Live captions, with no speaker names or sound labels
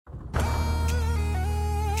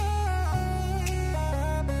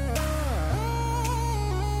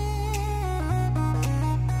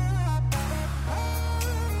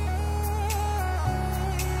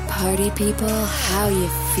Party people, how you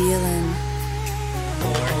feeling?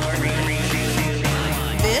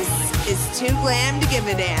 This is Too Glam to Give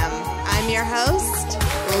a Damn. I'm your host,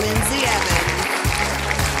 Lindsay Evans.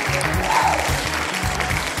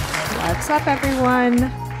 What's up,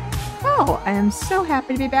 everyone? Oh, I am so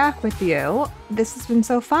happy to be back with you. This has been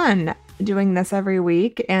so fun doing this every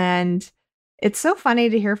week, and it's so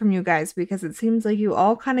funny to hear from you guys because it seems like you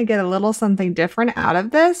all kind of get a little something different out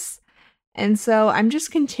of this. And so I'm just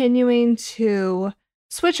continuing to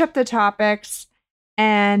switch up the topics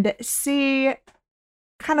and see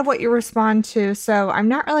kind of what you respond to. So I'm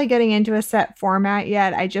not really getting into a set format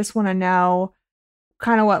yet. I just want to know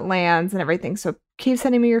kind of what lands and everything. So keep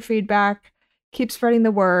sending me your feedback, keep spreading the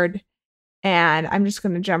word, and I'm just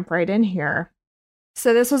going to jump right in here.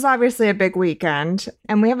 So this was obviously a big weekend,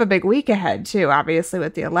 and we have a big week ahead too, obviously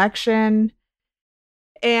with the election.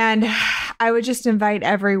 And I would just invite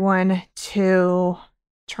everyone to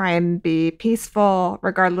try and be peaceful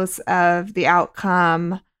regardless of the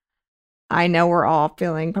outcome. I know we're all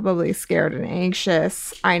feeling probably scared and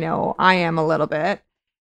anxious. I know I am a little bit.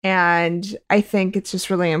 And I think it's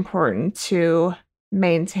just really important to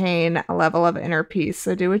maintain a level of inner peace.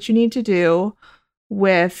 So do what you need to do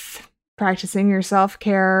with practicing your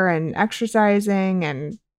self-care and exercising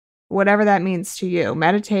and whatever that means to you,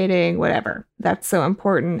 meditating, whatever. That's so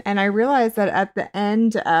important. And I realized that at the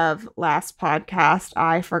end of last podcast,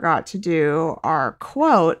 I forgot to do our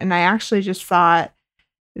quote. And I actually just thought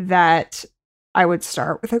that I would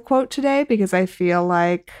start with a quote today because I feel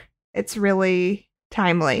like it's really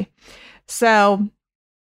timely. So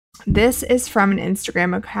this is from an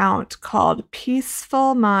Instagram account called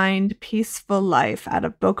Peaceful Mind, Peaceful Life out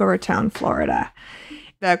of Boca Raton, Florida.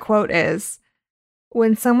 The quote is,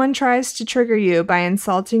 "When someone tries to trigger you by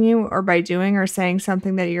insulting you or by doing or saying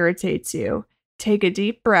something that irritates you, take a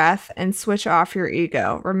deep breath and switch off your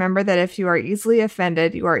ego. Remember that if you are easily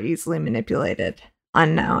offended, you are easily manipulated."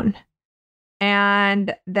 Unknown.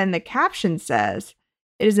 And then the caption says,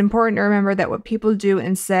 "It is important to remember that what people do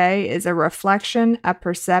and say is a reflection, a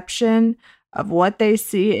perception of what they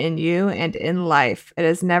see in you and in life. It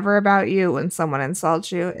is never about you when someone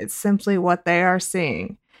insults you. It's simply what they are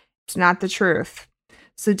seeing. It's not the truth.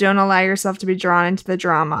 So don't allow yourself to be drawn into the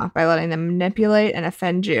drama by letting them manipulate and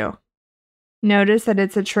offend you. Notice that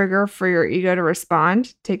it's a trigger for your ego to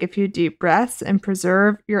respond. Take a few deep breaths and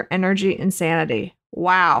preserve your energy and sanity."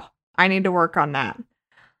 Wow, I need to work on that.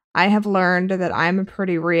 I have learned that I'm a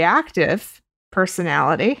pretty reactive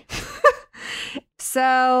personality.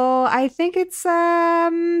 So I think it's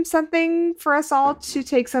something for us all to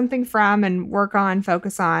take something from and work on,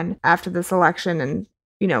 focus on after this election and,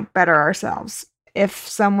 better ourselves. If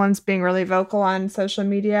someone's being really vocal on social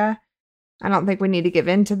media, I don't think we need to give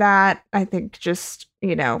in to that. I think just,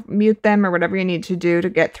 mute them or whatever you need to do to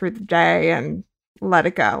get through the day and let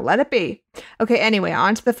it go. Let it be. Okay, anyway,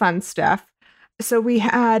 on to the fun stuff. So we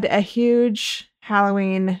had a huge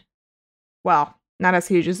Halloween, well, not as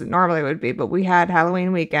huge as it normally would be, but we had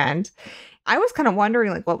Halloween weekend. I was kind of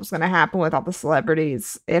wondering what was going to happen with all the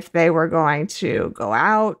celebrities, if they were going to go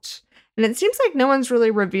out. And it seems like no one's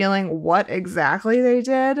really revealing what exactly they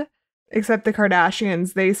did, except the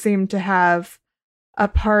Kardashians. They seem to have a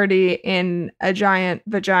party in a giant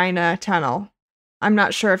vagina tunnel. I'm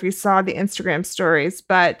not sure if you saw the Instagram stories,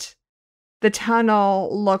 but the tunnel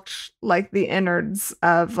looked like the innards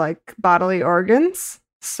of bodily organs.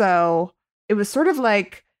 So it was sort of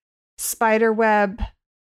like spider web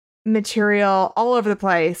material all over the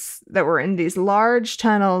place that were in these large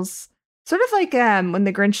tunnels, sort of like when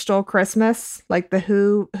the Grinch Stole Christmas, like the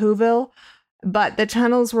Whoville, but the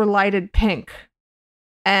tunnels were lighted pink,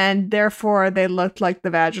 and therefore they looked like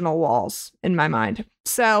the vaginal walls in my mind.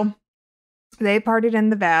 So they partied in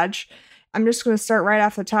the vag. I'm just going to start right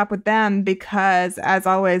off the top with them because, as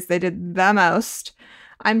always, they did the most.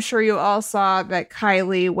 I'm sure you all saw that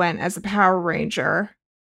Kylie went as a Power Ranger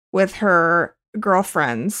with her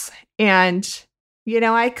girlfriends. And,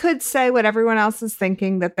 I could say what everyone else is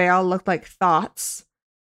thinking, that they all look like thoughts.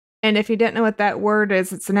 And if you didn't know what that word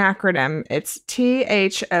is, it's an acronym. It's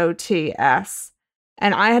THOTS.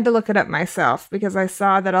 And I had to look it up myself because I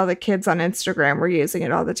saw that all the kids on Instagram were using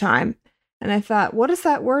it all the time. And I thought, what does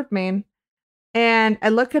that word mean? And I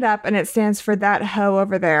look it up and it stands for that hoe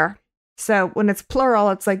over there. So when it's plural,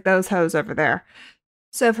 it's like those hoes over there.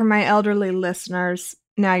 So for my elderly listeners,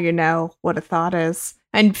 now you know what a thought is.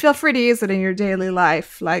 And feel free to use it in your daily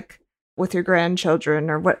life, like with your grandchildren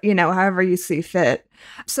or what, however you see fit.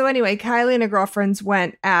 So anyway, Kylie and her girlfriends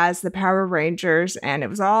went as the Power Rangers, and it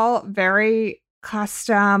was all very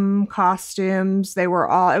custom costumes. It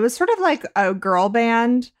was sort of like a girl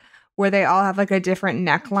band where they all have like a different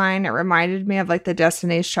neckline. It reminded me of like the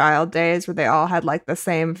Destiny's Child days where they all had like the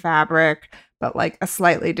same fabric, but like a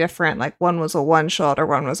slightly different, like one was a one shoulder,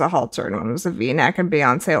 one was a halter, and one was a V-neck, and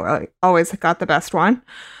Beyonce always got the best one.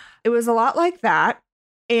 It was a lot like that.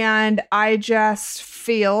 And I just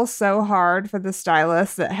feel so hard for the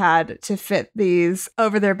stylists that had to fit these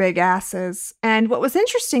over their big asses. And what was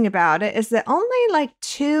interesting about it is that only like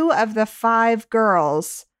 2 of the 5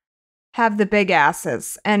 girls have the big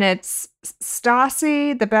asses. And it's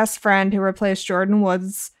Stassi, the best friend who replaced Jordan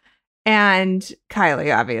Woods, and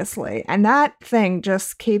Kylie, obviously. And that thing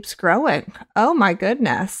just keeps growing. Oh my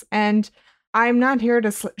goodness. And I'm not here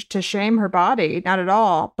to shame her body, not at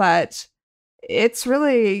all, but it's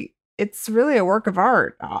really a work of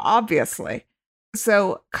art, obviously.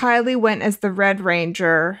 So Kylie went as the Red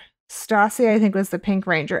Ranger. Stassi, I think, was the Pink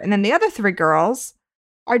Ranger. And then the other 3 girls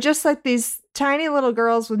are just like these tiny little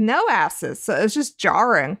girls with no asses. So it was just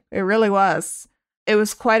jarring. It really was. It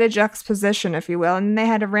was quite a juxtaposition, if you will. And they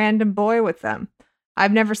had a random boy with them.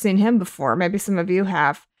 I've never seen him before. Maybe some of you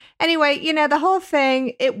have. Anyway, the whole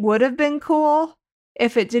thing, it would have been cool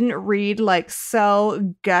if it didn't read like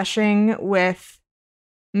so gushing with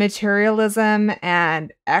materialism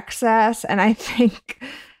and excess. And I think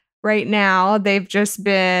right now they've just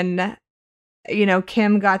been,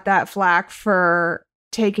 Kim got that flack for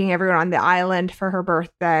taking everyone on the island for her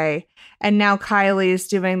birthday. And now Kylie's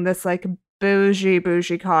doing this like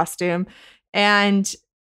bougie costume. And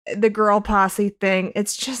the girl posse thing,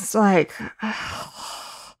 it's just like,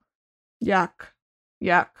 yuck.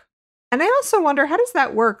 And I also wonder, how does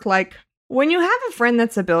that work? Like, when you have a friend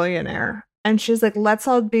that's a billionaire and she's like, let's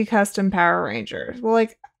all be custom Power Rangers. Well,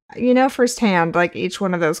 like, firsthand, like each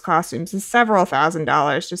one of those costumes is several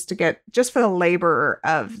 $1,000s just for the labor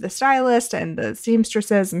of the stylist and the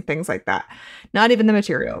seamstresses and things like that. Not even the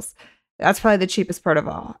materials. That's probably the cheapest part of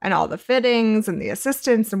all. And all the fittings and the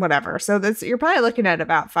assistants and whatever. So you're probably looking at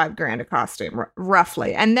about $5,000 a costume,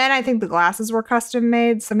 roughly. And then I think the glasses were custom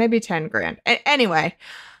made, so maybe $10,000. Anyway,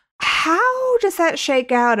 how does that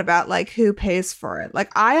shake out about like who pays for it?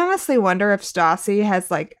 Like, I honestly wonder if Stassi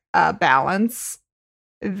has like a balance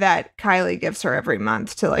that Kylie gives her every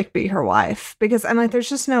month to like be her wife, because I'm like, there's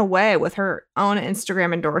just no way with her own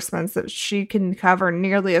Instagram endorsements that she can cover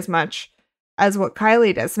nearly as much as what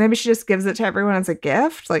Kylie does. Maybe she just gives it to everyone as a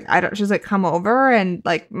gift. Like, she's like, come over and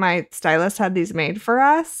like my stylist had these made for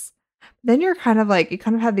us. Then you kind of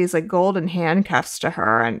have these like golden handcuffs to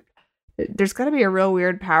her, and there's got to be a real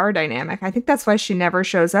weird power dynamic. I think that's why she never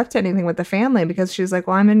shows up to anything with the family, because she's like,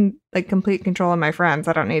 well, I'm in like complete control of my friends.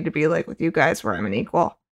 I don't need to be like with you guys where I'm an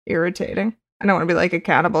equal. Irritating. I don't want to be like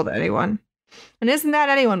accountable to anyone. And isn't that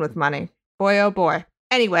anyone with money? Boy, oh boy.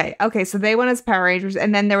 Anyway, okay, so they went as Power Rangers,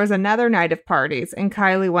 and then there was another night of parties, and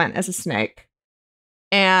Kylie went as a snake.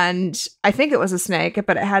 And I think it was a snake,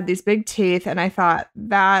 but it had these big teeth, and I thought,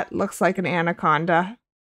 that looks like an anaconda.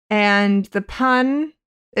 And the pun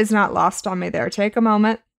is not lost on me there. Take a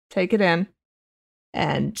moment, take it in,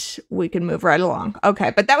 and we can move right along.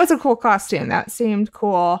 Okay, but that was a cool costume. That seemed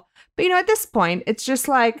cool. But, at this point, it's just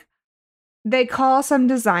like they call some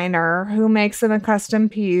designer who makes them a custom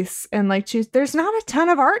piece and like there's not a ton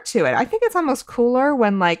of art to it. I think it's almost cooler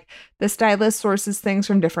when like the stylist sources things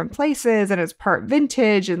from different places and it's part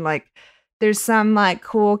vintage and like there's some like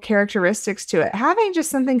cool characteristics to it. Having just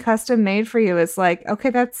something custom made for you is like, okay,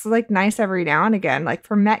 that's like nice every now and again. Like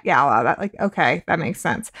for Met Gala, that like, okay, that makes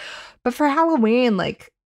sense. But for Halloween,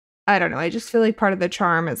 like, I don't know. I just feel like part of the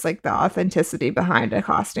charm is like the authenticity behind a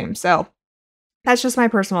costume. So that's just my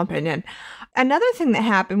personal opinion. Another thing that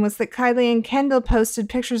happened was that Kylie and Kendall posted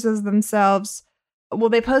pictures of themselves. Well,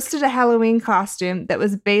 they posted a Halloween costume that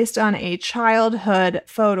was based on a childhood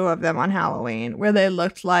photo of them on Halloween where they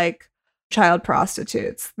looked like child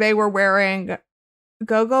prostitutes. They were wearing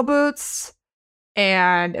go-go boots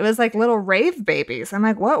and it was like little rave babies. I'm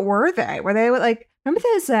like, what were they? Were they like, remember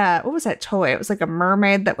those, what was that toy? It was like a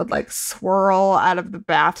mermaid that would like swirl out of the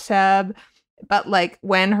bathtub. But like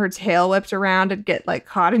when her tail whipped around, it'd get like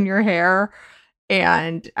caught in your hair.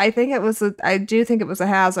 And I do think it was a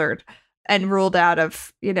hazard and ruled out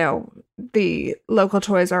of, the local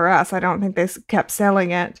Toys R Us. I don't think they kept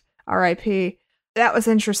selling it. RIP. That was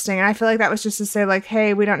interesting. And I feel like that was just to say like,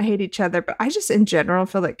 hey, we don't hate each other. But I just in general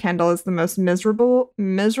feel like Kendall is the most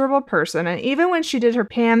miserable person. And even when she did her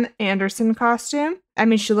Pam Anderson costume, I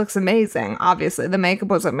mean, she looks amazing. Obviously, the makeup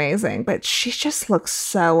was amazing, but she just looks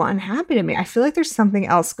so unhappy to me. I feel like there's something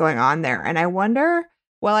else going on there. And I wonder,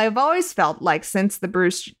 well, I've always felt like since the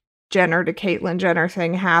Bruce Jenner to Caitlyn Jenner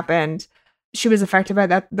thing happened, she was affected by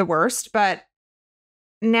that the worst. But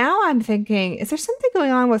now I'm thinking, is there something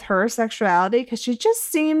going on with her sexuality? Because she just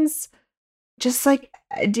seems just like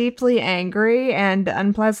deeply angry and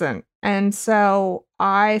unpleasant. And so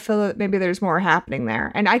I feel that maybe there's more happening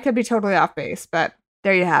there. And I could be totally off base, but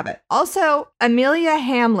there you have it. Also, Amelia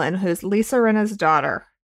Hamlin, who's Lisa Rinna's daughter.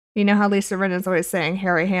 You know how Lisa Rinna is always saying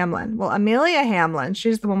Harry Hamlin. Well, Amelia Hamlin,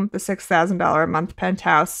 she's the one with the $6,000 a month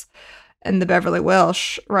penthouse in the Beverly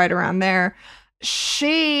Wilsh, right around there.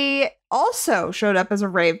 She also showed up as a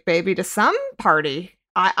rave baby to some party.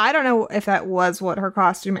 I don't know if that was what her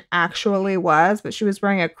costume actually was, but she was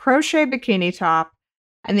wearing a crochet bikini top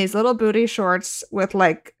and these little booty shorts with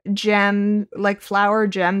like flower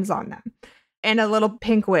gems on them and a little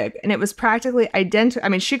pink wig. And it was practically identical. I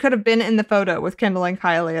mean, she could have been in the photo with Kendall and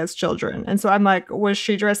Kylie as children. And so I'm like, was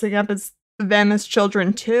she dressing up as them as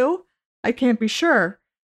children too? I can't be sure.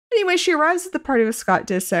 Anyway, she arrives at the party with Scott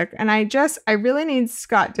Disick, and I really need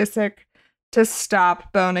Scott Disick to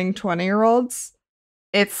stop boning 20-year-olds.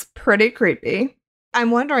 It's pretty creepy.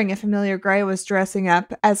 I'm wondering if Amelia Gray was dressing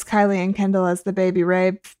up as Kylie and Kendall as the baby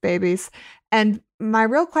rape babies. And my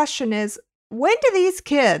real question is, when do these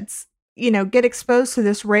kids, get exposed to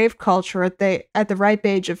this rave culture at the ripe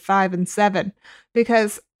age of 5 and 7?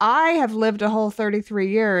 Because I have lived a whole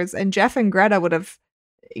 33 years, and Jeff and Greta would have,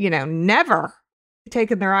 never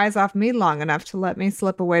taken their eyes off me long enough to let me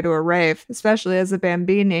slip away to a rave, especially as a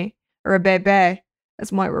bambini or a bebe,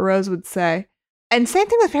 as Moira Rose would say. And same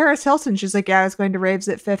thing with Paris Hilton. She's like, yeah, I was going to raves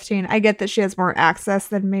at 15. I get that she has more access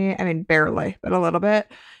than me. I mean, barely, but a little bit.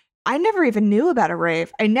 I never even knew about a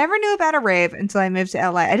rave. I never knew about a rave until I moved to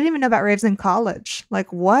LA. I didn't even know about raves in college.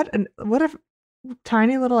 Like, what a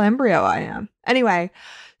tiny little embryo I am. Anyway,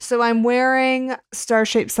 so I'm wearing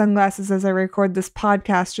star-shaped sunglasses as I record this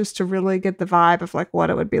podcast just to really get the vibe of like what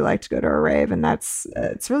it would be like to go to a rave. And it's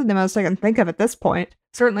really the most I can think of at this point.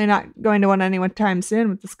 Certainly not going to one anytime soon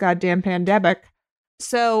with this goddamn pandemic.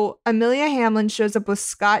 So Amelia Hamlin shows up with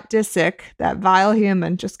Scott Disick, that vile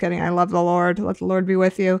human. Just kidding. I love the Lord. Let the Lord be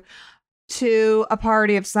with you. To a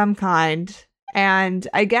party of some kind. And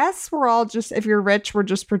I guess we're all just, if you're rich, we're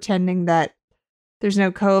just pretending that there's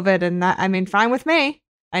no COVID. And that, I mean, fine with me.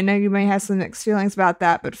 I know you may have some mixed feelings about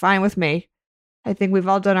that, but fine with me. I think we've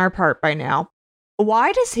all done our part by now.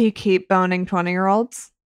 Why does he keep boning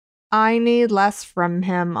 20-year-olds? I need less from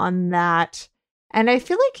him on that. And I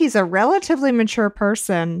feel like he's a relatively mature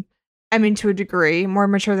person. I mean, to a degree, more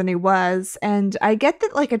mature than he was. And I get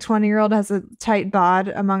that like a 20-year-old has a tight bod,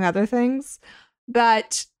 among other things.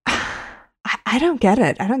 But I don't get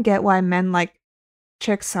it. I don't get why men like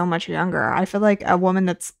chicks so much younger. I feel like a woman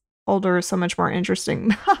that's older is so much more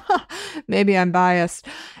interesting. Maybe I'm biased.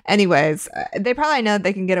 Anyways, they probably know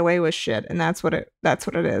they can get away with shit, and that's what it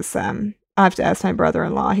is. I have to ask my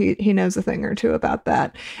brother-in-law. He knows a thing or two about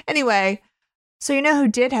that. Anyway, so you know who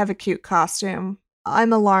did have a cute costume?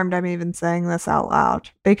 I'm alarmed I'm even saying this out loud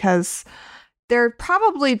because they're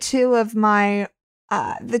probably two of the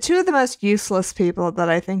most useless people that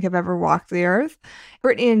I think have ever walked the earth.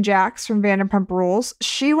 Brittany and Jax from Vanderpump Rules.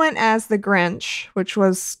 She went as the Grinch, which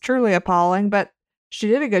was truly appalling, but she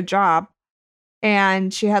did a good job.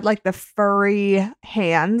 And she had like the furry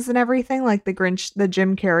hands and everything, like the Grinch, the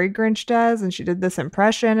Jim Carrey Grinch does. And she did this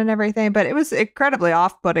impression and everything, but it was incredibly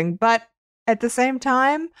off-putting. But at the same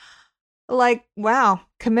time, like, wow,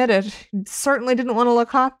 committed. Certainly didn't want to look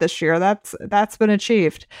hot this year. That's been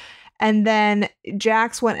achieved. And then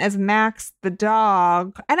Jax went as Max the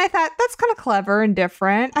dog. And I thought that's kind of clever and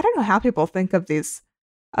different. I don't know how people think of these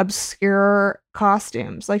obscure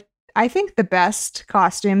costumes. Like, I think the best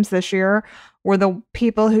costumes this year were the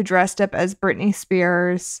people who dressed up as Britney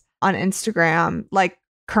Spears on Instagram, like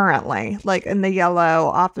currently, like in the yellow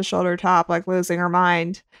off the shoulder top, like losing her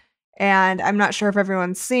mind. And I'm not sure if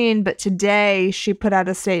everyone's seen, but today she put out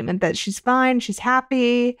a statement that she's fine, she's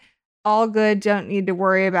happy, all good, don't need to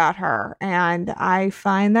worry about her. And I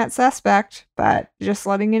find that suspect, but just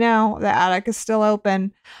letting you know, the attic is still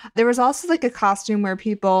open. There was also like a costume where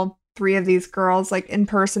three of these girls like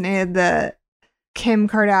impersonated the Kim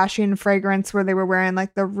Kardashian fragrance where they were wearing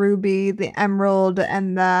like the ruby, the emerald,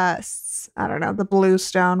 and the blue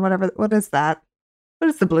stone, whatever. What is that? What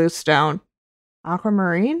is the blue stone?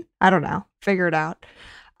 Aquamarine? I don't know. Figure it out.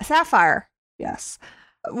 A sapphire. Yes.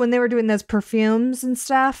 When they were doing those perfumes and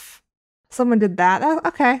stuff, someone did that. Oh,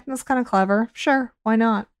 okay. That's kind of clever. Sure. Why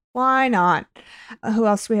not? Why not? Who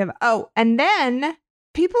else do we have? Oh, and then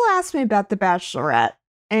people ask me about The Bachelorette.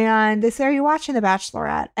 And they say, are you watching The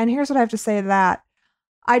Bachelorette? And here's what I have to say to that.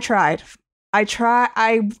 I tried.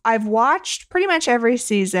 I've watched pretty much every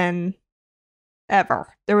season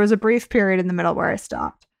ever. There was a brief period in the middle where I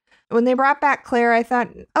stopped. When they brought back Claire, I thought,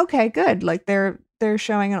 okay, good. Like they're they're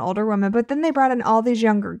showing an older woman, but then they brought in all these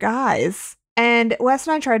younger guys. And Wes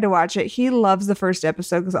and I tried to watch it. He loves the first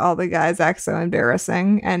episode because all the guys act so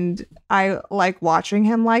embarrassing. And I like watching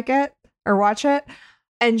him watch it.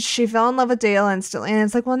 And she fell in love with Dale instantly. And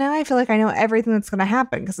it's like, well, now I feel like I know everything that's going to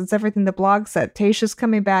happen because it's everything the blog said. Tayshia's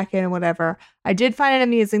coming back in and whatever. I did find it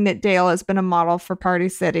amusing that Dale has been a model for Party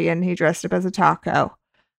City and he dressed up as a taco.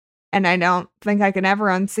 And I don't think I can ever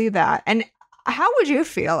unsee that. And how would you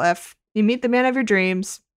feel if you meet the man of your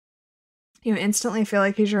dreams, you instantly feel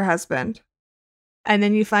like he's your husband, and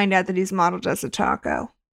then you find out that he's modeled as a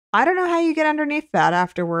taco? I don't know how you get underneath that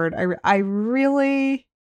afterward. I really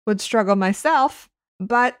would struggle myself.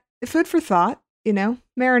 But food for thought,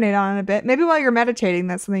 marinate on it a bit. Maybe while you're meditating,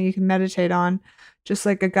 that's something you can meditate on, just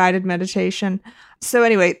like a guided meditation. So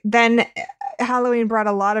anyway, then Halloween brought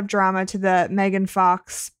a lot of drama to the Megan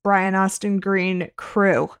Fox, Brian Austin Green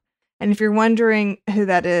crew. And if you're wondering who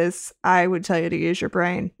that is, I would tell you to use your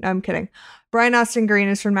brain. No, I'm kidding. Brian Austin Green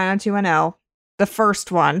is from 90210, the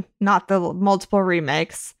first one, not the multiple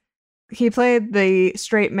remakes. He played the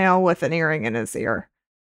straight male with an earring in his ear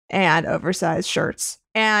and oversized shirts.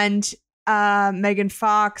 And Megan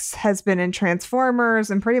Fox has been in Transformers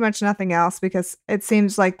and pretty much nothing else because it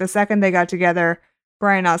seems like the second they got together,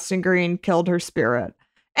 Brian Austin Green killed her spirit.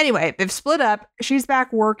 Anyway, they've split up. She's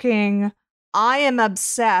back working. I am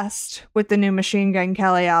obsessed with the new Machine Gun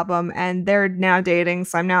Kelly album, and they're now dating,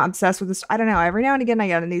 so I'm now obsessed with this. I don't know, every now and again I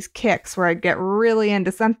get in these kicks where I get really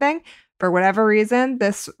into something. For whatever reason,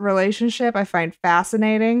 this relationship I find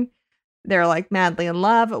fascinating. They're like madly in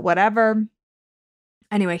love, whatever.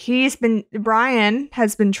 Anyway, Brian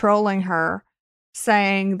has been trolling her,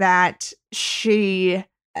 saying that she,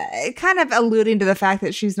 kind of alluding to the fact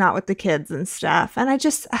that she's not with the kids and stuff. And I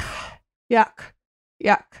just, yuck.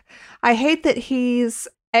 I hate that he's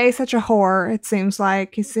such a whore. It seems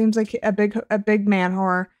like he seems like a big man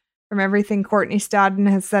whore from everything Courtney Stodden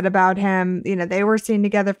has said about him. They were seen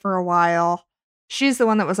together for a while. She's the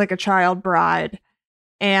one that was like a child bride.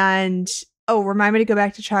 And, remind me to go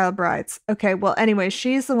back to child brides. Okay, well, anyway,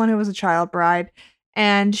 she's the one who was a child bride.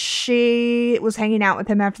 And she was hanging out with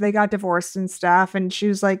him after they got divorced and stuff. And she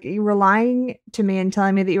was like, you were lying to me and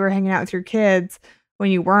telling me that you were hanging out with your kids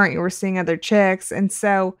when you weren't. You were seeing other chicks. And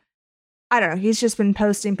so, I don't know. He's just been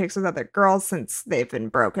posting pics with other girls since they've been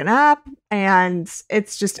broken up. And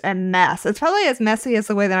it's just a mess. It's probably as messy as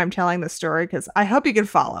the way that I'm telling the story because I hope you can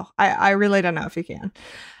follow. I really don't know if you can.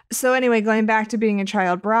 So anyway, going back to being a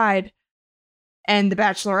child bride and The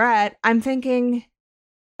Bachelorette, I'm thinking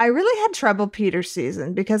I really had trouble Peter's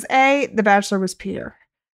season because The Bachelor was Peter.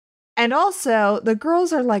 And also the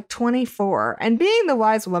girls are like 24, and being the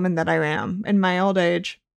wise woman that I am in my old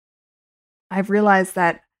age, I've realized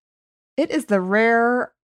that it is the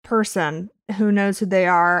rare person who knows who they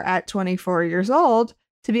are at 24 years old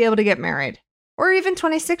to be able to get married, or even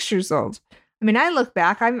 26 years old. I mean, I look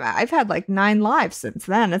back, I've had like 9 lives since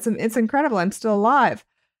then. It's incredible. I'm still alive.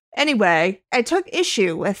 Anyway, I took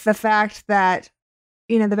issue with the fact that,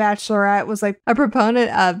 The Bachelorette was like a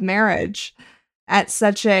proponent of marriage at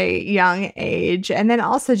such a young age. And then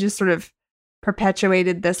also just sort of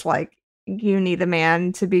perpetuated this, like, you need a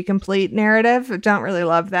man to be complete narrative. I don't really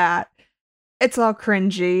love that. It's all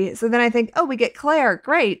cringy. So then I think, we get Claire.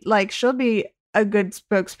 Great. Like, she'll be a good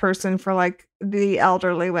spokesperson for like the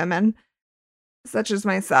elderly women, such as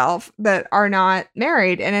myself, that are not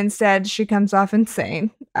married, and instead she comes off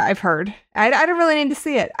insane. I've heard. I don't really need to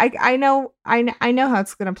see it. I know how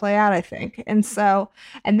it's going to play out, I think. And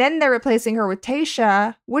then they're replacing her with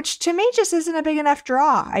Tayshia, which to me just isn't a big enough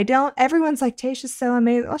draw. Everyone's like, Tayshia's so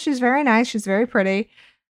amazing. Well, she's very nice. She's very pretty.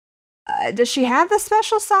 Does she have the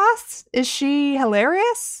special sauce? Is she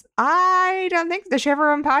hilarious? I don't think. Does she have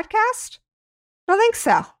her own podcast? I don't think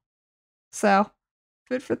so. So,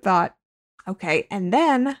 food for thought. Okay, and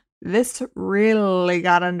then this really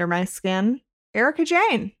got under my skin. Erika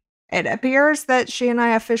Jayne. It appears that she and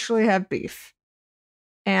I officially have beef.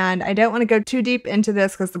 And I don't want to go too deep into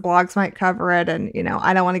this because the blogs might cover it and,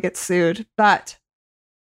 I don't want to get sued. But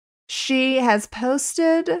she has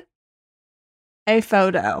posted a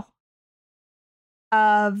photo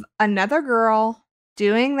of another girl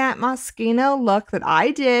doing that Moschino look that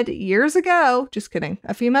I did years ago. Just kidding.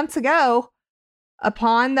 A few months ago.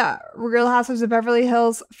 Upon the Real Housewives of Beverly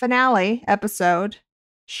Hills finale episode.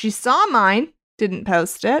 She saw mine, didn't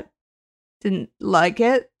post it, didn't like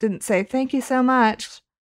it, didn't say thank you so much.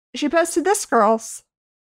 She posted this girl's.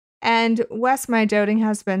 And Wes, my doting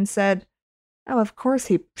husband, said, oh, of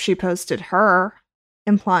course she posted her,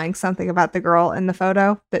 implying something about the girl in the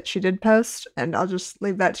photo that she did post. And I'll just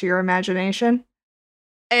leave that to your imagination.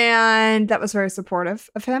 And that was very supportive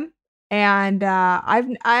of him. And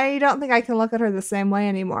I don't think I can look at her the same way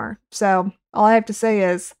anymore. So all I have to say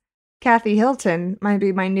is Kathy Hilton might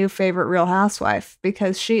be my new favorite Real Housewife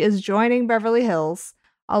because she is joining Beverly Hills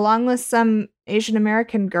along with some Asian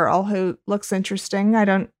American girl who looks interesting. I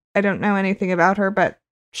don't know anything about her, but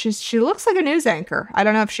she looks like a news anchor. I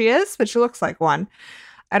don't know if she is, but she looks like one.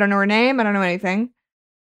 I don't know her name. I don't know anything.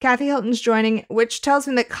 Kathy Hilton's joining, which tells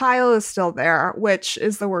me that Kyle is still there, which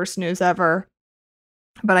is the worst news ever.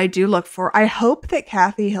 But I hope that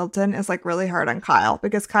Kathy Hilton is like really hard on Kyle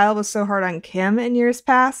because Kyle was so hard on Kim in years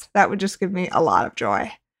past. That would just give me a lot of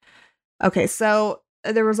joy. Okay, so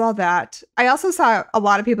there was all that. I also saw a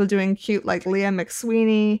lot of people doing cute like Leah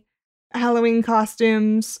McSweeney Halloween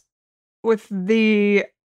costumes with the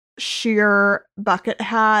sheer bucket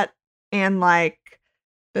hat and like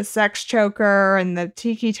the sex choker and the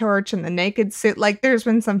tiki torch and the naked suit. Like there's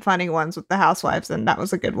been some funny ones with the housewives and that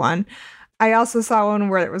was a good one. I also saw one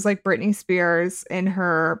where it was like Britney Spears in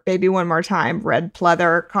her Baby One More Time red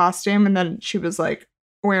pleather costume and then she was like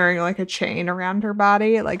wearing like a chain around her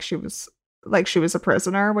body like she was a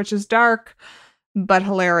prisoner, which is dark but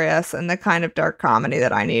hilarious and the kind of dark comedy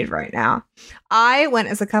that I need right now. I went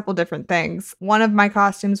as a couple different things. One of my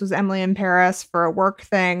costumes was Emily in Paris for a work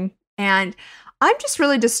thing, and I'm just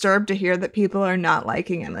really disturbed to hear that people are not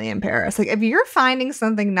liking Emily in Paris. Like, if you're finding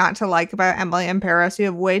something not to like about Emily in Paris, you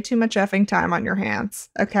have way too much effing time on your hands,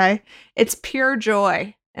 okay? It's pure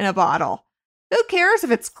joy in a bottle. Who cares if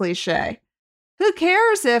it's cliche? Who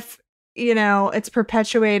cares if, it's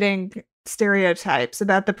perpetuating stereotypes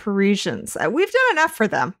about the Parisians? We've done enough for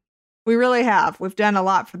them. We really have. We've done a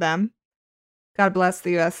lot for them. God bless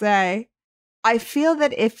the USA. I feel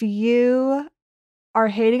that if you are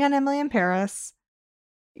hating on Emily in Paris,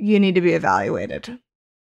 you need to be evaluated.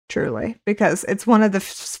 Truly. Because it's one of the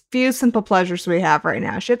few simple pleasures we have right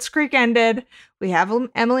now. Schitt's Creek ended. We have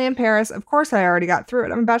Emily in Paris. Of course, I already got through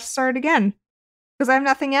it. I'm about to start again. Because I have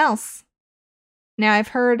nothing else. Now, I've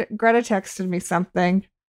heard Greta texted me something.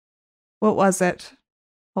 What was it?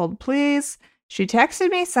 Hold, please. She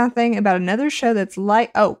texted me something about another show that's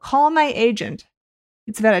like, Call My Agent.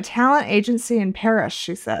 It's about a talent agency in Paris,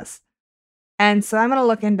 she says. And so I'm going to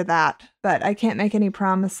look into that, but I can't make any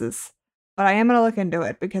promises. But I am going to look into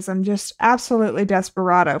it because I'm just absolutely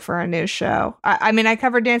desperado for a new show. I mean, I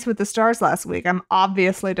covered Dancing with the Stars last week. I'm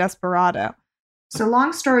obviously desperado. So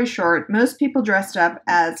long story short, most people dressed up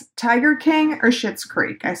as Tiger King or Schitt's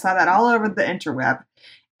Creek. I saw that all over the interweb.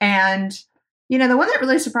 And, the one that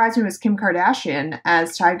really surprised me was Kim Kardashian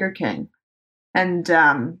as Tiger King and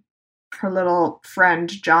her little friend,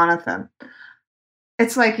 Jonathan.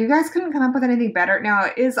 It's like, you guys couldn't come up with anything better. Now,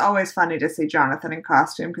 it is always funny to see Jonathan in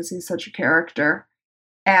costume because he's such a character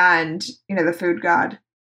and, the food god.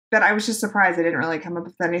 But I was just surprised they didn't really come up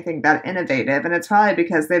with anything that innovative. And it's probably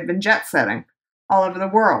because they've been jet setting all over the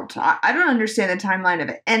world. I don't understand the timeline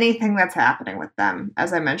of anything that's happening with them.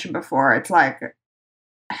 As I mentioned before, it's like,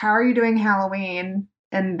 how are you doing Halloween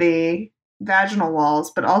in the vaginal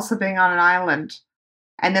walls, but also being on an island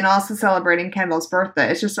and then also celebrating Kendall's birthday?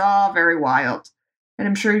 It's just all very wild. And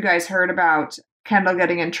I'm sure you guys heard about Kendall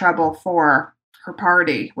getting in trouble for her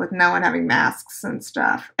party with no one having masks and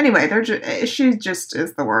stuff. Anyway, she just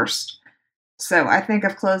is the worst. So I think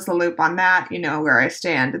I've closed the loop on that. You know where I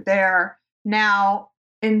stand there. Now,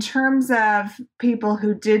 in terms of people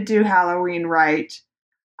who did do Halloween right,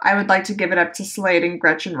 I would like to give it up to Slade and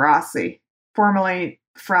Gretchen Rossi, formerly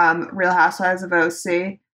from Real Housewives of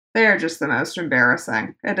OC. They are just the most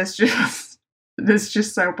embarrassing. It's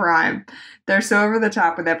just so prime. They're so over the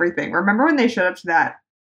top with everything. Remember when they showed up to that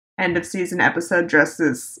end of season episode dressed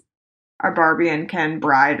as a Barbie and Ken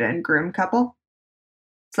bride and groom couple?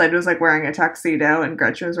 Slade was like wearing a tuxedo and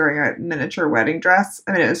Gretchen was wearing a miniature wedding dress.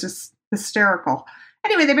 I mean, it was just hysterical.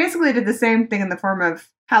 Anyway, they basically did the same thing in the form of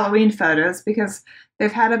Halloween photos because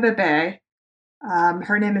they've had a bebe.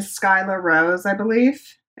 Her name is Skylar Rose, I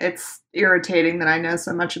believe. It's irritating that I know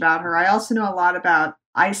so much about her. I also know a lot about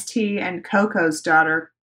Ice-T and Coco's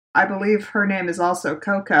daughter. I believe her name is also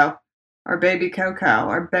Coco, or Baby Coco,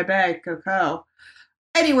 or Bebe Coco.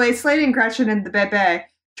 Anyway, Slade and Gretchen and the bebe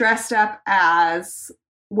dressed up as,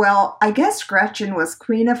 well, I guess Gretchen was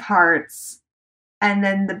Queen of Hearts. And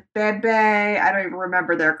then the bebe, I don't even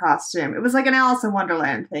remember their costume. It was like an Alice in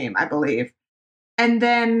Wonderland theme, I believe. And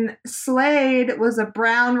then Slade was a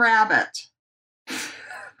brown rabbit.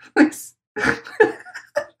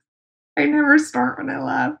 I never start when I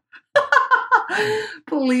laugh.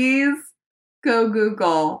 Please go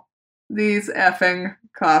Google these effing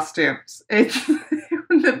costumes. It's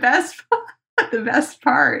the best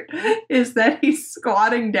part is that he's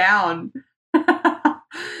squatting down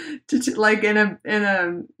to like in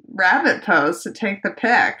a rabbit pose to take the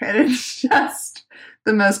pic. And it's just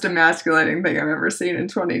the most emasculating thing I've ever seen in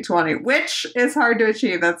 2020, which is hard to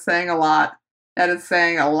achieve. That's saying a lot. That is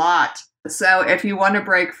saying a lot. So if you want to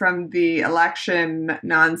break from the election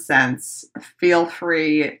nonsense, feel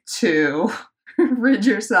free to rid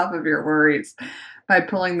yourself of your worries by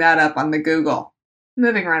pulling that up on the Google.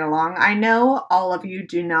 Moving right along, I know all of you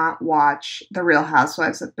do not watch The Real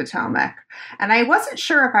Housewives of Potomac, and I wasn't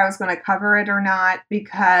sure if I was going to cover it or not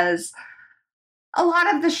because a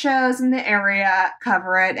lot of the shows in the area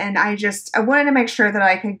cover it, and I wanted to make sure that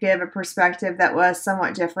I could give a perspective that was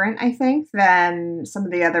somewhat different, I think, than some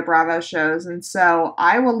of the other Bravo shows, and so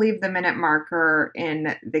I will leave the minute marker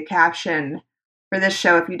in the caption for this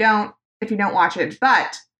show if you don't watch it,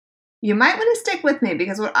 but you might want to stick with me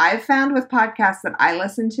because what I've found with podcasts that I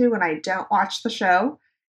listen to when I don't watch the show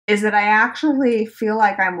is that I actually feel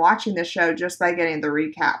like I'm watching the show just by getting the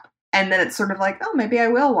recap. And then it's sort of like, oh, maybe I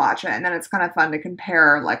will watch it. And then it's kind of fun to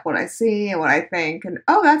compare like what I see and what I think. And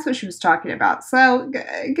oh, that's what she was talking about. So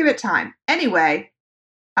give it time. Anyway,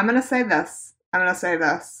 I'm going to say this.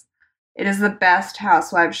 It is the best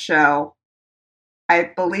Housewives show I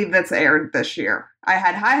believe that's aired this year. I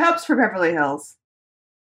had high hopes for Beverly Hills.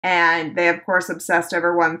 And they, of course, obsessed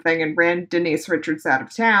over one thing and ran Denise Richards out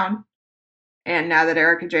of town. And now that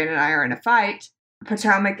Erika Jayne and I are in a fight,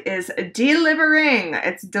 Potomac is delivering.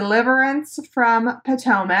 It's deliverance from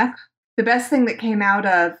Potomac. The best thing that came out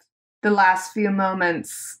of the last few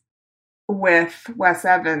moments with Wes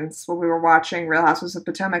Evans when we were watching Real Housewives of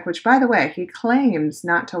Potomac, which, by the way, he claims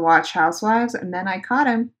not to watch Housewives, and then I caught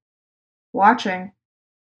him watching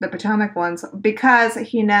the Potomac ones, because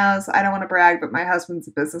he knows, I don't want to brag, but my husband's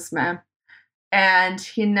a businessman. And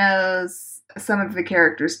he knows some of the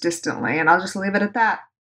characters distantly, and I'll just leave it at that.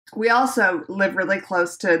 We also live really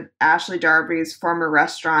close to Ashley Darby's former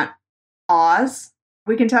restaurant, Oz.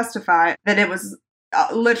 We can testify that it was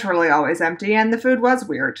literally always empty, and the food was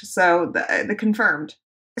weird, so the confirmed.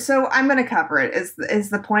 So I'm going to cover it, is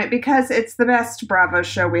the point, because it's the best Bravo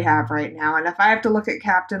show we have right now. And if I have to look at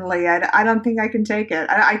Captain Lee, I don't think I can take it.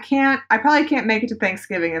 I probably can't make it to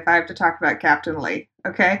Thanksgiving if I have to talk about Captain Lee,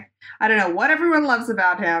 okay? I don't know what everyone loves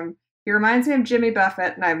about him. He reminds me of Jimmy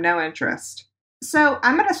Buffett, and I have no interest. So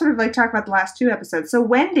I'm going to sort of like talk about the last two episodes. So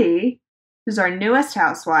Wendy, who's our newest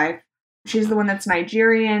housewife, she's the one that's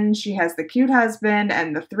Nigerian. She has the cute husband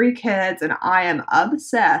and the 3 kids, and I am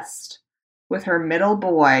obsessed with her middle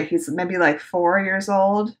boy. He's maybe like 4 years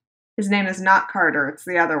old. His name is not Carter. It's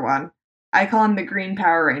the other one. I call him the Green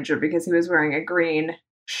Power Ranger because he was wearing a green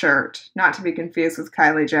shirt, not to be confused with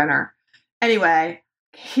Kylie Jenner. Anyway,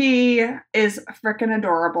 he is freaking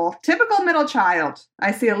adorable. Typical middle child.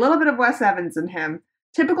 I see a little bit of Wes Evans in him.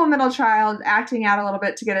 Typical middle child, acting out a little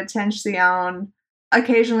bit to get attention.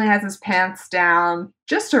 Occasionally has his pants down.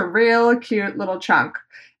 Just a real cute little chunk.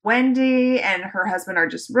 Wendy and her husband are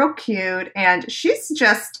just real cute, and she's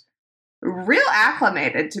just real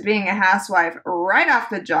acclimated to being a housewife right off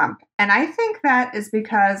the jump. And I think that is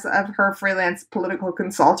because of her freelance political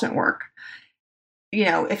consultant work. You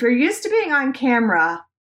know, if you're used to being on camera,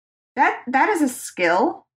 that is a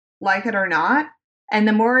skill, like it or not. And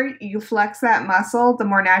the more you flex that muscle, the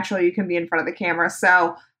more natural you can be in front of the camera.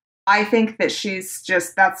 So I think that she's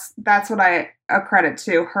just, that's what I accredit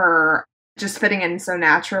to her, just fitting in so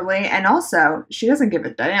naturally. And also, she doesn't give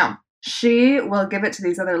a damn. She will give it to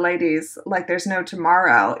these other ladies like there's no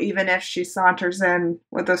tomorrow, even if she saunters in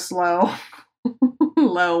with a slow,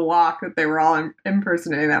 low walk that they were all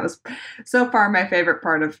impersonating. That was so far my favorite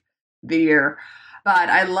part of the year. But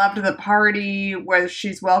I loved the party where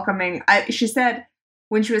she's welcoming. She said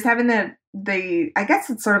when she was having the I guess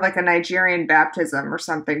it's sort of like a Nigerian baptism or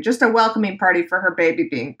something, just a welcoming party for her baby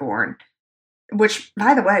being born. Which,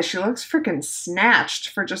 by the way, she looks freaking snatched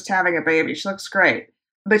for just having a baby. She looks great.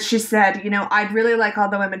 But she said, you know, I'd really like all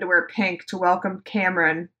the women to wear pink to welcome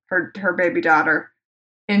Cameron, her baby daughter,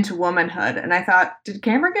 into womanhood. And I thought, did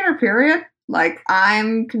Cameron get her period? Like,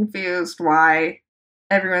 I'm confused why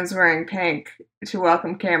everyone's wearing pink to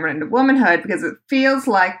welcome Cameron into womanhood, because it feels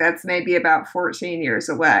like that's maybe about 14 years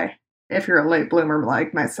away, if you're a late bloomer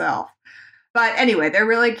like myself. But anyway, they're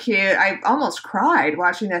really cute. I almost cried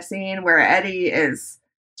watching the scene where Eddie is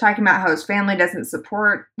talking about how his family doesn't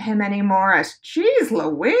support him anymore. Jeez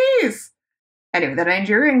Louise. Anyway, the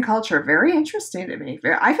Nigerian culture, very interesting to me.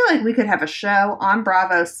 I feel like we could have a show on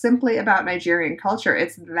Bravo simply about Nigerian culture.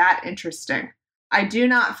 It's that interesting. I do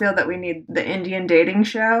not feel that we need the Indian dating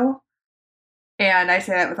show. And I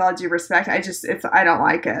say that with all due respect. I don't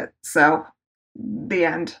like it. So, the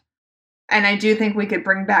end. And I do think we could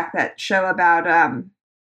bring back that show about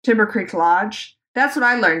Timber Creek Lodge. That's what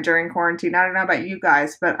I learned during quarantine. I don't know about you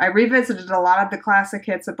guys, but I revisited a lot of the classic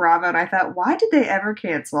hits of Bravo, and I thought, why did they ever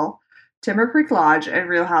cancel Timber Creek Lodge and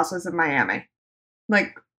Real Houses of Miami?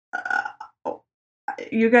 Like,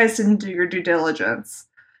 you guys didn't do your due diligence.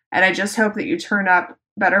 And I just hope that you turn up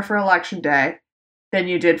better for Election Day than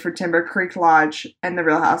you did for Timber Creek Lodge and the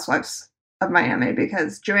Real Housewives of Miami,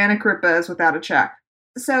 because Joanna Krupa is without a check.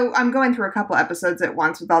 So I'm going through a couple episodes at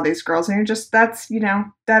once with all these girls, and that's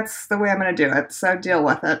the way I'm going to do it. So deal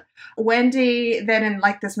with it. Wendy then, in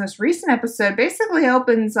like this most recent episode, basically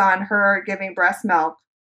opens on her giving breast milk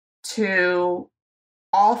to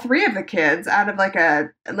all three of the kids out of like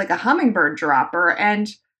a hummingbird dropper. And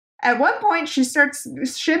at one point she starts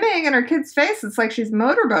shimmying in her kid's face. It's like she's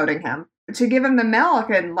motorboating him to give him the milk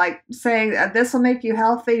and like saying, this will make you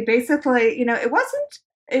healthy. Basically, it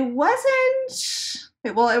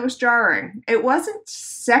was jarring. It wasn't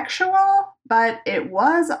sexual, but it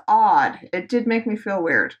was odd. It did make me feel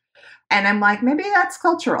weird. And I'm like, maybe that's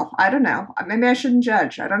cultural. I don't know. Maybe I shouldn't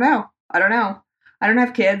judge. I don't know. I don't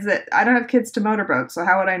have kids to motorboat, so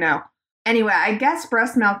how would I know? Anyway, I guess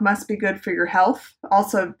breast milk must be good for your health.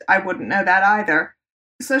 Also, I wouldn't know that either.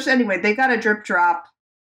 So anyway, they got a drip drop,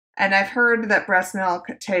 and I've heard that breast milk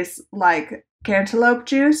tastes like cantaloupe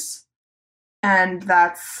juice, and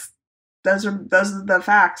those are the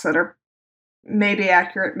facts that are maybe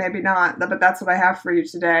accurate, maybe not, but that's what I have for you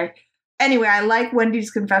today. Anyway, I like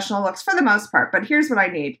Wendy's confessional looks for the most part, but here's what I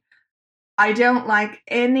need. I don't like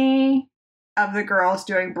any of the girls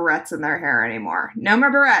doing barrettes in their hair anymore. No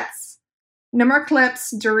more barrettes. No more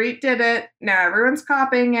clips. Dorit did it. Now everyone's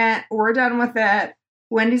copying it. We're done with it.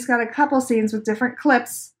 Wendy's got a couple scenes with different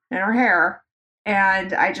clips in her hair,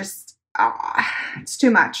 and I just, it's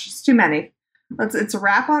too much. It's too many. It's a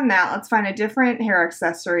wrap on that. Let's find a different hair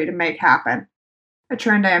accessory to make happen. A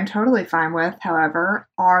trend I am totally fine with, however,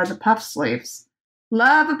 are the puff sleeves.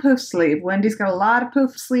 Love a poof sleeve. Wendy's got a lot of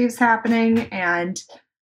poof sleeves happening, and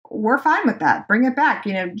we're fine with that. Bring it back.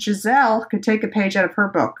 Giselle could take a page out of her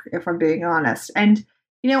book, if I'm being honest. And,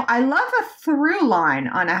 I love a through line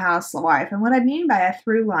on a housewife. And what I mean by a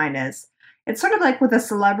through line is, it's sort of like with a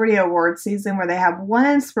celebrity award season where they have one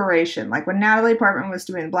inspiration. Like when Natalie Portman was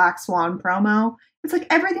doing Black Swan promo, it's like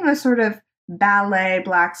everything was sort of ballet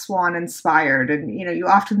Black Swan inspired. And, you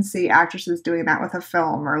often see actresses doing that with a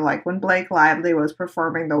film, or like when Blake Lively was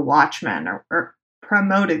performing The Watchmen or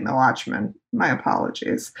promoting The Watchmen. My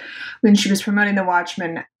apologies. When she was promoting The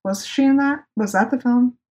Watchmen, was she in that? Was that the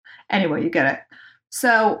film? Anyway, you get it.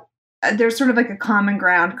 So there's sort of like a common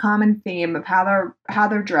ground, common theme of how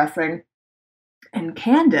they're dressing. And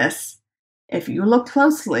Candace, if you look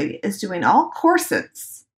closely, is doing all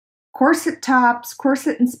corsets. Corset tops,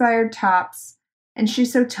 corset-inspired tops. And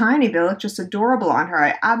she's so tiny, they look just adorable on her.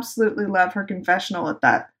 I absolutely love her confessional with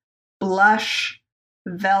that blush,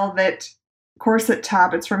 velvet corset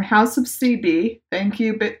top. It's from House of CB. Thank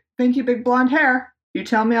you, big blonde hair. You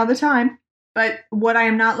tell me all the time. But what I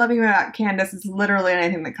am not loving about Candace is literally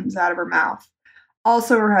anything that comes out of her mouth.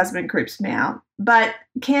 Also, her husband creeps me out. But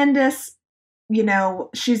Candace,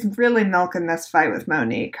 she's really milking this fight with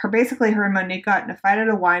Monique. Her and Monique got in a fight at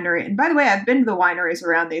a winery. And by the way, I've been to the wineries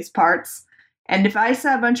around these parts. And if I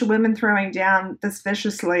saw a bunch of women throwing down this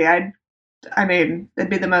viciously, it'd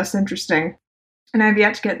be the most interesting. And I've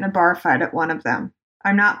yet to get in a bar fight at one of them.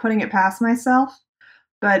 I'm not putting it past myself.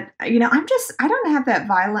 But, I don't have that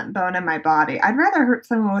violent bone in my body. I'd rather hurt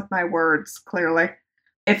someone with my words, clearly,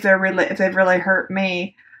 if they've really hurt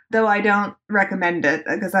me. Though I don't recommend it,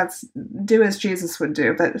 because that's do as Jesus would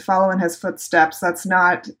do, but follow in his footsteps. That's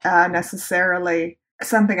not necessarily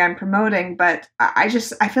something I'm promoting, but I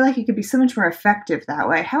feel like you could be so much more effective that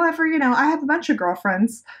way. However, I have a bunch of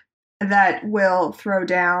girlfriends that will throw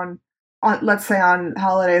down, let's say on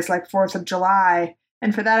holidays like 4th of July,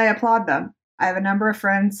 and for that I applaud them. I have a number of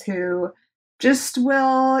friends who just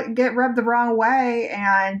will get rubbed the wrong way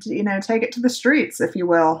and, take it to the streets, if you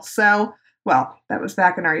will. So, well, that was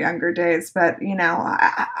back in our younger days, but,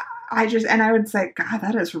 I would say, God,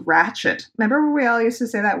 that is ratchet. Remember when we all used to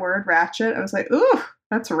say that word, ratchet? I was like, ooh,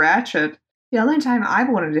 that's ratchet. The only time I've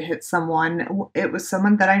wanted to hit someone, it was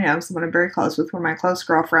someone that I know, someone I'm very close with, one of my close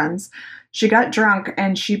girlfriends. She got drunk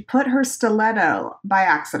and she put her stiletto by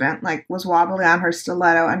accident, like was wobbly on her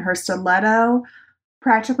stiletto, and her stiletto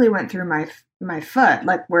practically went through my foot,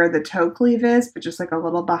 like where the toe cleave is, but just like a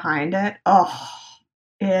little behind it. Oh,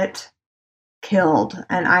 it killed.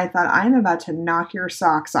 And I thought, I'm about to knock your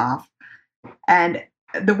socks off. And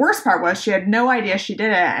the worst part was she had no idea she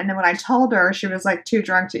did it. And then when I told her, she was like too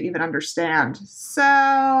drunk to even understand.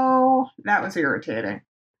 So that was irritating.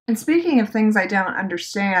 And speaking of things I don't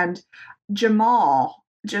understand, Jamal,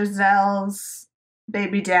 Giselle's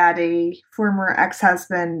baby daddy, former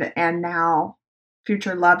ex-husband, and now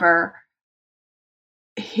future lover,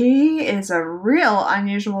 he is a real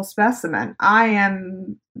unusual specimen. I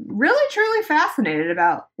am really, truly fascinated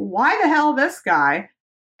about why the hell this guy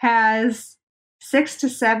has 6 to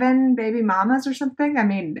 7 baby mamas or something. I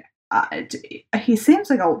mean, he seems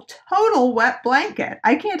like a total wet blanket.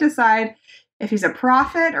 I can't decide if he's a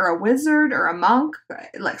prophet or a wizard or a monk,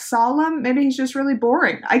 like solemn. Maybe he's just really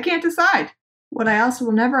boring. I can't decide. What I also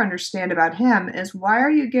will never understand about him is why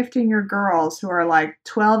are you gifting your girls who are like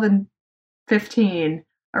 12 and 15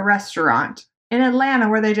 a restaurant in Atlanta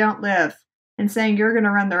where they don't live and saying you're going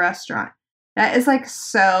to run the restaurant? That is like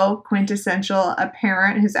so quintessential a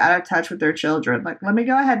parent who's out of touch with their children. Like, let me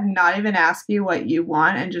go ahead and not even ask you what you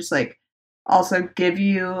want and just like also give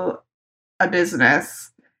you a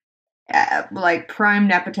business, like prime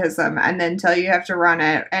nepotism, and then tell you have to run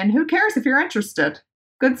it. And who cares if you're interested?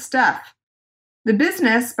 Good stuff. The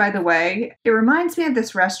business, by the way, it reminds me of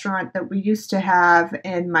this restaurant that we used to have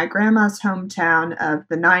in my grandma's hometown of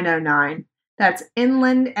the 909. That's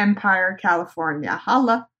Inland Empire, California.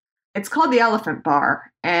 Holla. It's called the Elephant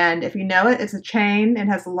Bar. And if you know it, it's a chain. It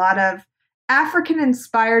has a lot of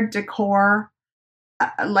African-inspired decor,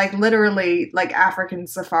 like literally like African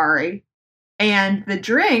safari. And the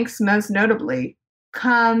drinks, most notably,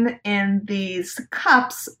 come in these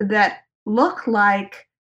cups that look like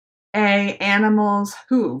a animal's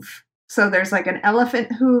hoof. So there's like an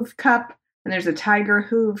elephant hoof cup, and there's a tiger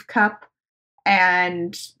hoof cup,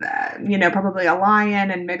 and probably a lion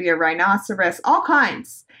and maybe a rhinoceros, all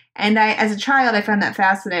kinds. And as a child, I found that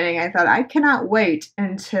fascinating. I thought, I cannot wait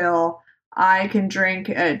until I can drink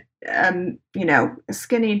a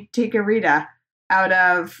skinny Ticarita out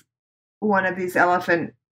of one of these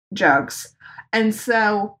elephant jugs. And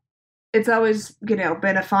so it's always, been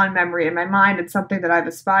a fond memory in my mind. It's something that I've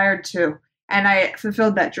aspired to. And I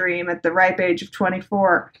fulfilled that dream at the ripe age of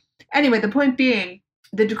 24. Anyway, the point being,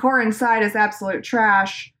 the decor inside is absolute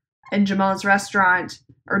trash in Jamal's restaurant,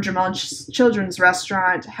 or Jamal's children's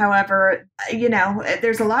restaurant. However,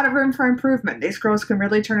 there's a lot of room for improvement. These girls can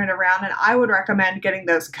really turn it around, and I would recommend getting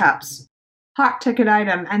those cups. Hot ticket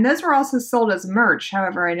item. And those were also sold as merch.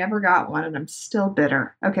 However, I never got one, and I'm still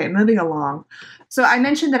bitter. Okay, moving along. So I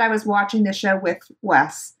mentioned that I was watching the show with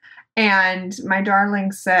Wes, and my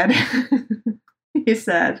darling said, he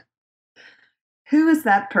said, "Who is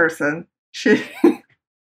that person? She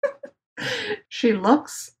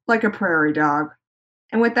looks like a prairie dog."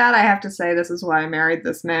 And with that, I have to say, this is why I married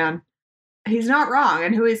this man. He's not wrong.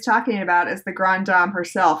 And who he's talking about is the Grand Dame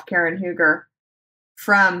herself, Karen Huger,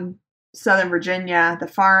 from Southern Virginia, the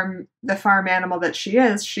farm animal that she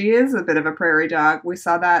is a bit of a prairie dog. We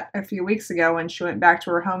saw that a few weeks ago when she went back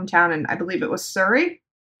to her hometown, and I believe it was Surrey.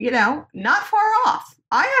 Not far off.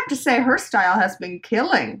 I have to say her style has been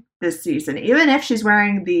killing this season, even if she's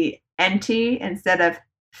wearing the Enty instead of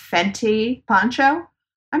Fenty poncho.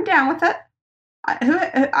 I'm down with it.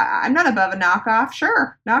 I'm not above a knockoff.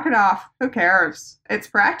 Sure, knock it off. Who cares? It's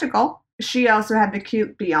practical. She also had the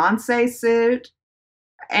cute Beyonce suit.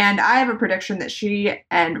 And I have a prediction that she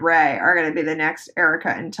and Ray are going to be the next Erica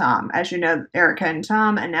and Tom. As you know, Erica and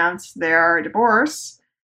Tom announced their divorce,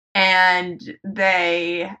 and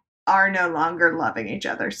they are no longer loving each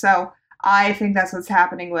other. So I think that's what's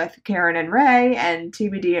happening with Karen and Ray, and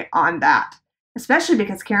TBD on that. Especially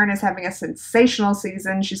because Karen is having a sensational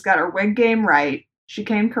season. She's got her wig game right. She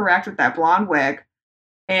came correct with that blonde wig.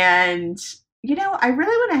 And, I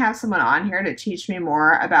really want to have someone on here to teach me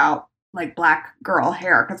more about like black girl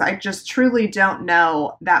hair, because I just truly don't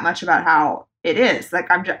know that much about how it is. Like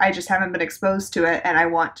I just haven't been exposed to it, and I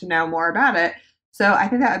want to know more about it. So I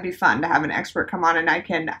think that would be fun to have an expert come on, and I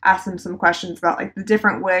can ask them some questions about like the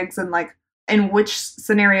different wigs, and like in which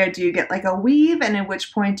scenario do you get like a weave, and in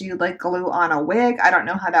which point do you like glue on a wig? I don't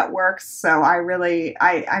know how that works. So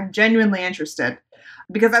I'm genuinely interested,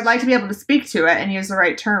 because I'd like to be able to speak to it and use the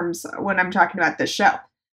right terms when I'm talking about this show.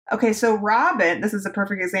 Okay, so Robin, this is a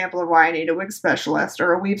perfect example of why I need a wig specialist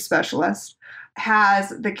or a weave specialist, has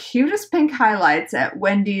the cutest pink highlights at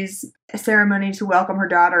Wendy's ceremony to welcome her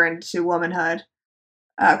daughter into womanhood,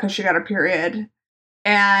 because she got her period.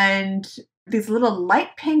 And these little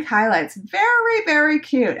light pink highlights, very, very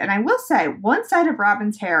cute. And I will say, one side of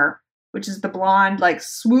Robin's hair, which is the blonde, like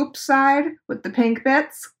swoop side with the pink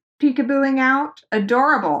bits peekabooing out,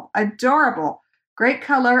 adorable, adorable. Great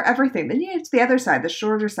color, everything. Then you get to the other side, the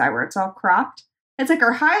shorter side, where it's all cropped. It's like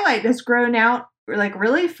her highlight has grown out like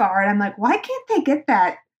really far. And I'm like, why can't they get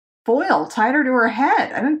that foil tighter to her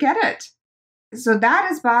head? I don't get it. So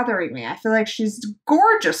that is bothering me. I feel like she's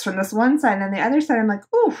gorgeous from this one side. And then the other side, I'm like,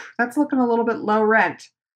 ooh, that's looking a little bit low rent.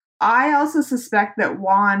 I also suspect that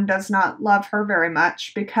Juan does not love her very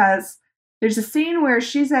much because there's a scene where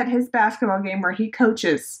she's at his basketball game where he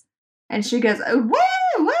coaches and she goes, oh,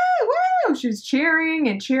 woo, woo, woo. She's cheering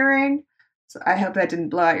and cheering. So I hope that didn't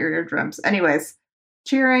blow out your eardrums. Anyways,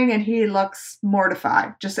 cheering, and he looks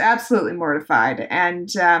mortified, just absolutely mortified. And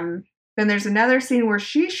then there's another scene where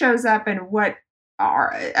she shows up in what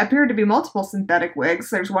appeared to be multiple synthetic wigs.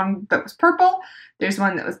 There's one that was purple, there's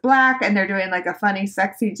one that was black, and they're doing like a funny,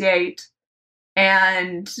 sexy date.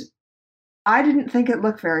 And I didn't think it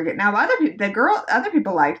looked very good. Now, other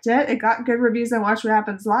people liked it. It got good reviews on Watch What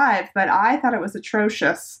Happens Live, but I thought it was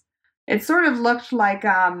atrocious. It sort of looked like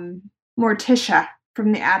Morticia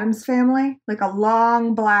from the Addams Family, like a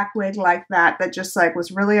long black wig like that just like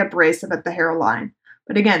was really abrasive at the hairline.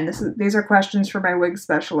 But again, these are questions for my wig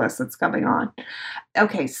specialist that's coming on.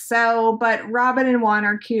 Okay, but Robin and Juan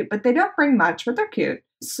are cute, but they don't bring much, but they're cute.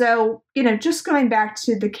 So, just going back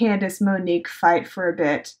to the Candiace-Monique fight for a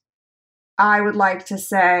bit, I would like to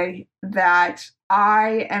say that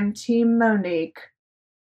I am Team Monique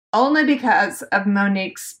only because of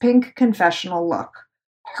Monique's pink confessional look.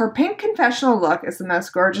 Her pink confessional look is the most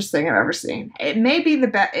gorgeous thing I've ever seen. It may be the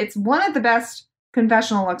best. It's one of the best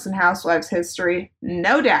confessional looks in Housewives history,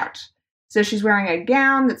 no doubt. So she's wearing a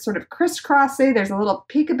gown that's sort of crisscrossy. There's a little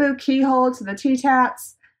peekaboo keyhole to the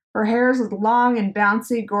T-tats. Her hair is long and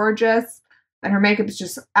bouncy, gorgeous. And her makeup is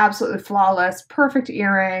just absolutely flawless. Perfect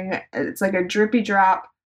earring. It's like a drippy drop,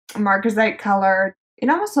 marquisite color. It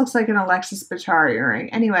almost looks like an Alexis Bittar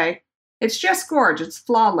earring. Anyway, it's just gorgeous. It's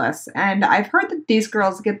flawless. And I've heard that these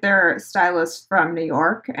girls get their stylists from New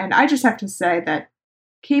York. And I just have to say that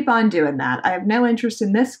keep on doing that. I have no interest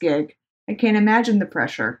in this gig. I can't imagine the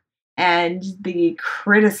pressure and the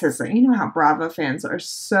criticism. You know how Bravo fans are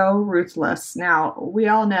so ruthless. Now, we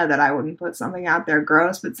all know that I wouldn't put something out there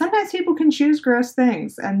gross, but sometimes people can choose gross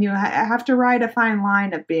things. And you have to ride a fine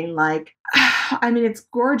line of being like, I mean, it's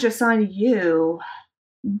gorgeous on you,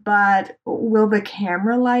 but will the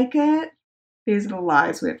camera like it? These are the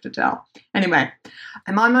lies we have to tell. Anyway,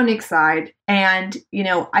 I'm on Monique's side. And,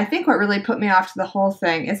 I think what really put me off to the whole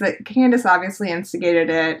thing is that Candiace obviously instigated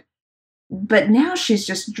it. But now she's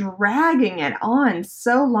just dragging it on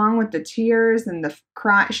so long with the tears and the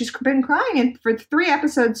cry. She's been crying for 3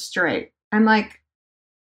 episodes straight. I'm like,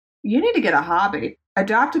 you need to get a hobby.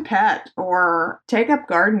 Adopt a pet or take up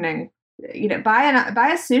gardening. Buy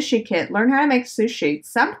a sushi kit. Learn how to make sushi.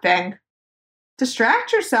 Something.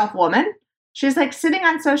 Distract yourself, woman. She's like sitting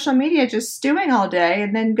on social media just stewing all day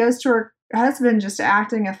and then goes to her husband just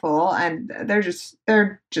acting a fool, and they're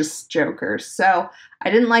just jokers. So I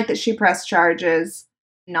didn't like that she pressed charges.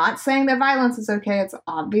 Not saying that violence is okay. It's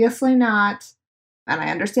obviously not. And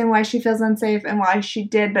I understand why she feels unsafe and why she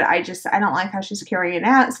did, but I don't like how she's carrying it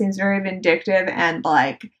out. It seems very vindictive and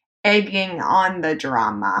like egging on the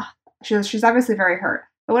drama. She's obviously very hurt.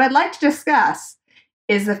 But what I'd like to discuss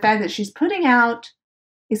is the fact that she's putting out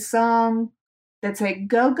a song that's a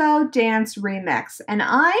go-go dance remix. And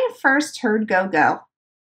I first heard go-go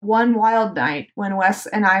one wild night when Wes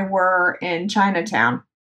and I were in Chinatown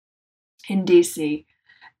in DC.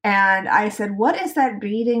 And I said, what is that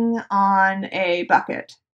beating on a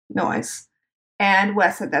bucket noise? And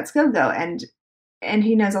Wes said, that's go-go. And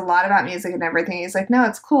he knows a lot about music and everything. He's like, no,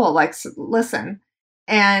 it's cool. Like, listen.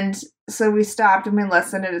 And so we stopped and we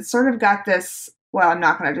listened, and it sort of got this, well, I'm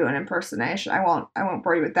not going to do an impersonation. I won't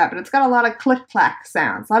bore you with that, but it's got a lot of click-clack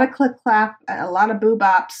sounds, a lot of click-clack, a lot of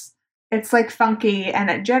boo-bops. It's like funky, and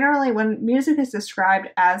it generally, when music is described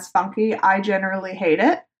as funky, I generally hate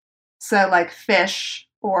it. So like Fish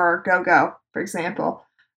or Go-Go, for example.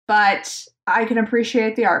 But I can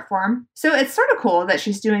appreciate the art form. So it's sort of cool that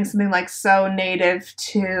she's doing something like so native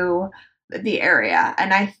to the area.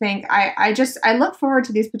 And I think I look forward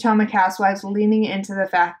to these Potomac Housewives leaning into the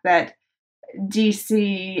fact that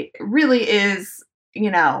DC really is,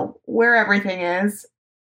 where everything is.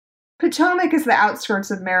 Potomac is the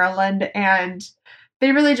outskirts of Maryland, and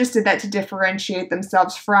they really just did that to differentiate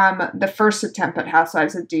themselves from the first attempt at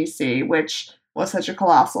Housewives of DC, which was such a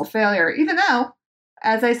colossal failure. Even though,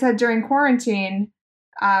 as I said during quarantine,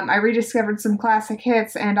 I rediscovered some classic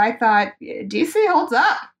hits, and I thought, DC holds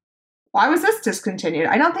up. Why was this discontinued?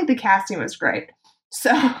 I don't think the casting was great.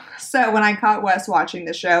 So when I caught Wes watching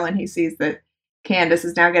the show and he sees that Candiace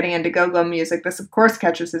is now getting into go-go music, this of course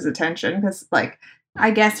catches his attention because,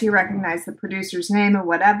 I guess he recognized the producer's name or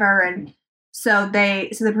whatever. And so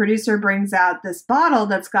the producer brings out this bottle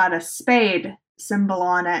that's got a spade symbol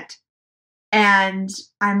on it. And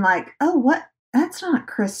I'm like, oh, what? That's not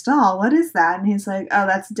Cristal. What is that? And he's like, oh,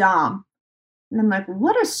 that's Dom. And I'm like,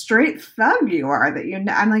 what a straight thug you are that you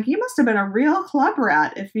know. I'm like, you must have been a real club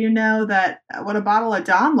rat if you know that what a bottle of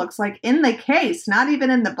Dom looks like in the case, not even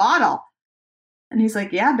in the bottle. And he's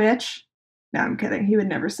like, yeah, bitch. No, I'm kidding. He would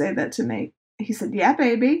never say that to me. He said, yeah,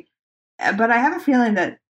 baby. But I have a feeling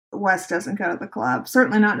that Wes doesn't go to the club.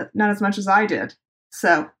 Certainly not as much as I did.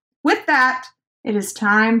 So with that, it is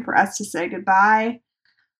time for us to say goodbye.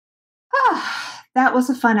 That was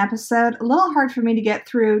a fun episode. A little hard for me to get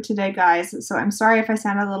through today, guys, so I'm sorry if I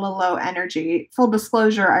sound a little low energy. Full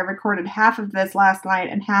disclosure, I recorded half of this last night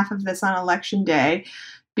and half of this on election day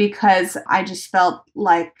because I just felt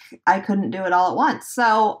like I couldn't do it all at once.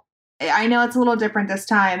 So I know it's a little different this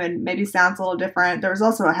time and maybe sounds a little different. There was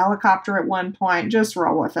also a helicopter at one point. Just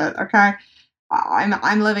roll with it, okay?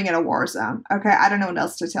 I'm living in a war zone, okay? I don't know what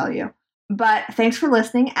else to tell you. But thanks for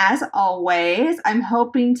listening, as always. I'm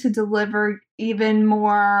hoping to deliver even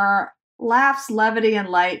more laughs, levity, and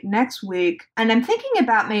light next week. And I'm thinking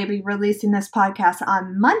about maybe releasing this podcast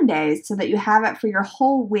on Mondays so that you have it for your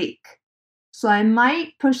whole week. So I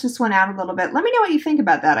might push this one out a little bit. Let me know what you think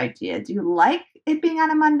about that idea. Do you like it being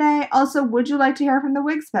on a Monday? Also, would you like to hear from the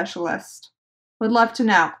wig specialist? Would love to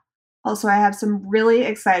know. Also, I have some really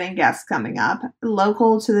exciting guests coming up,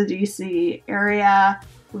 local to the DC area,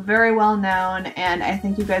 very well known, and I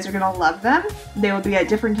think you guys are going to love them. They will be at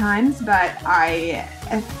different times, but I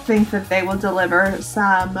think that they will deliver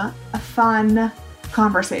some fun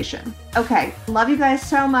conversation. Okay, love you guys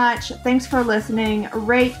so much. Thanks for listening.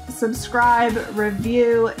 Rate, subscribe,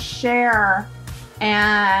 review, share,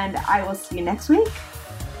 and I will see you next week.